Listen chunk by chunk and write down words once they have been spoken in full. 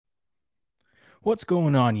What's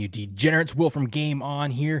going on, you degenerates? Will from Game On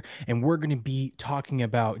here, and we're going to be talking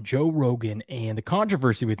about Joe Rogan and the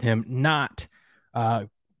controversy with him not uh,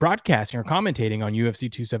 broadcasting or commentating on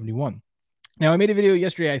UFC 271. Now, I made a video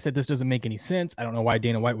yesterday. I said this doesn't make any sense. I don't know why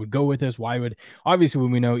Dana White would go with this. Why would, obviously, when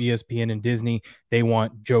we know ESPN and Disney, they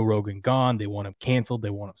want Joe Rogan gone. They want him canceled. They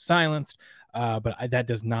want him silenced. That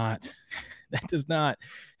does not that does not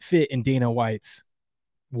fit in Dana White's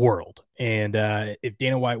world. And if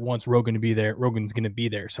Dana White wants Rogan to be there, Rogan's going to be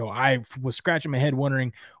there. So I was scratching my head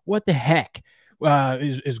wondering what the heck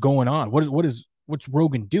is going on. What's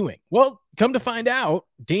Rogan doing? Well, come to find out,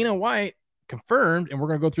 Dana White confirmed, and we're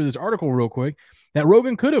going to go through this article real quick, that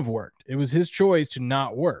Rogan could have worked. It was his choice to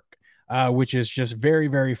not work, which is just very,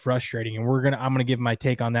 very frustrating. And I'm going to give my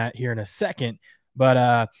take on that here in a second.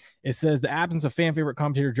 But it says the absence of fan favorite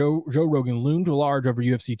commentator Joe Rogan loomed large over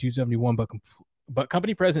UFC 271, but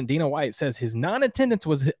company president Dana White says his non-attendance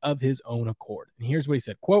was of his own accord. And here's what he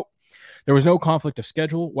said, quote, "There was no conflict of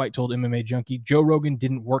schedule," White told MMA Junkie. "Joe Rogan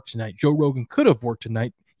didn't work tonight. Joe Rogan could have worked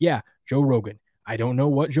tonight. Yeah, Joe Rogan. I don't know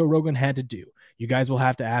what Joe Rogan had to do. You guys will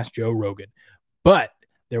have to ask Joe Rogan. But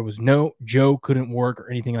there was no Joe couldn't work or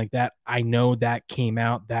anything like that. I know that came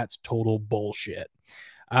out. That's total bullshit."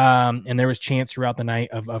 And there was chants throughout the night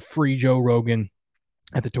of a free Joe Rogan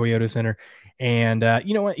at the Toyota Center. And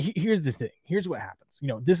you know what? Here's the thing. Here's what happens. You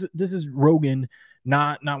know, this is Rogan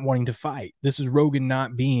not wanting to fight. This is Rogan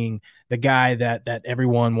not being the guy that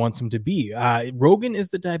everyone wants him to be. Rogan is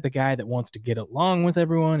the type of guy that wants to get along with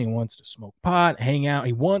everyone. He wants to smoke pot, hang out.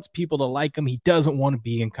 He wants people to like him. He doesn't want to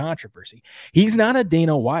be in controversy. He's not a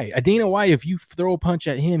Dana White. A Dana White, if you throw a punch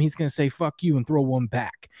at him, he's going to say fuck you and throw one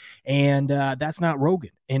back. And that's not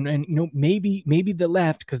Rogan. And you know, maybe the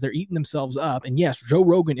left, because they're eating themselves up. And yes, Joe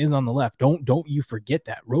Rogan is on the left. Don't you forget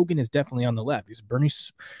that. Rogan is definitely on the left. He's Bernie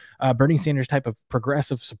Sanders type of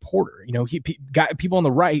progressive supporter. You know, people on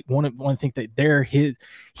the right want to think that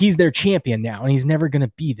he's their champion now, and he's never going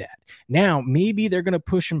to be that. Now, maybe they're going to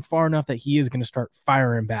push him far enough that he is going to start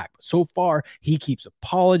firing back. But so far, he keeps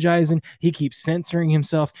apologizing. He keeps censoring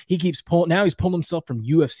himself. He's pulled himself from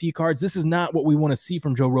UFC cards. This is not what we want to see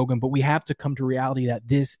from Joe Rogan, but we have to come to reality that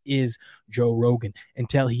this is Joe Rogan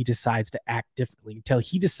until he decides to act differently, until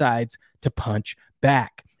he decides to punch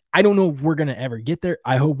back. I don't know if we're going to ever get there.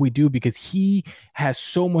 I hope we do, because he has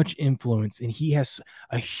so much influence and he has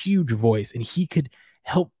a huge voice, and he could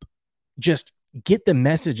help just get the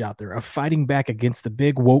message out there of fighting back against the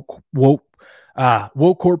big woke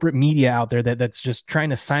corporate media out there that's just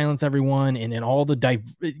trying to silence everyone, and all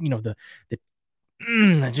the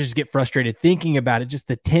I just get frustrated thinking about it. Just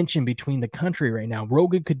the tension between the country right now.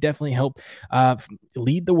 Rogan could definitely help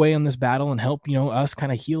lead the way on this battle and help, us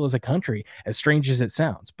kind of heal as a country, as strange as it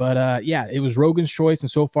sounds. But yeah, it was Rogan's choice.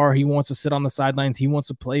 And so far, he wants to sit on the sidelines. He wants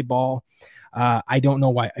to play ball. I don't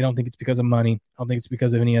know why. I don't think it's because of money. I don't think it's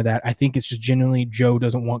because of any of that. I think it's just genuinely Joe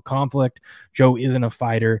doesn't want conflict. Joe isn't a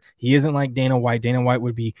fighter. He isn't like Dana White. Dana White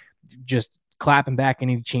would be just clapping back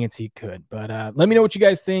any chance he could. But let me know what you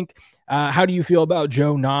guys think. How do you feel about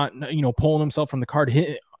Joe not, pulling himself from the card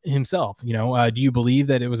himself? Do you believe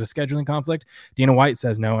that it was a scheduling conflict? Dana White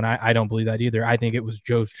says no, and I don't believe that either. I think it was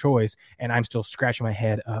Joe's choice, and I'm still scratching my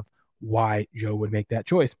head of why Joe would make that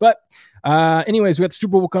choice. But anyways, we got the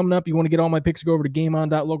Super Bowl coming up. You want to get all my picks, go over to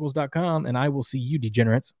gameon.locals.com, and I will see you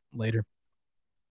degenerates later.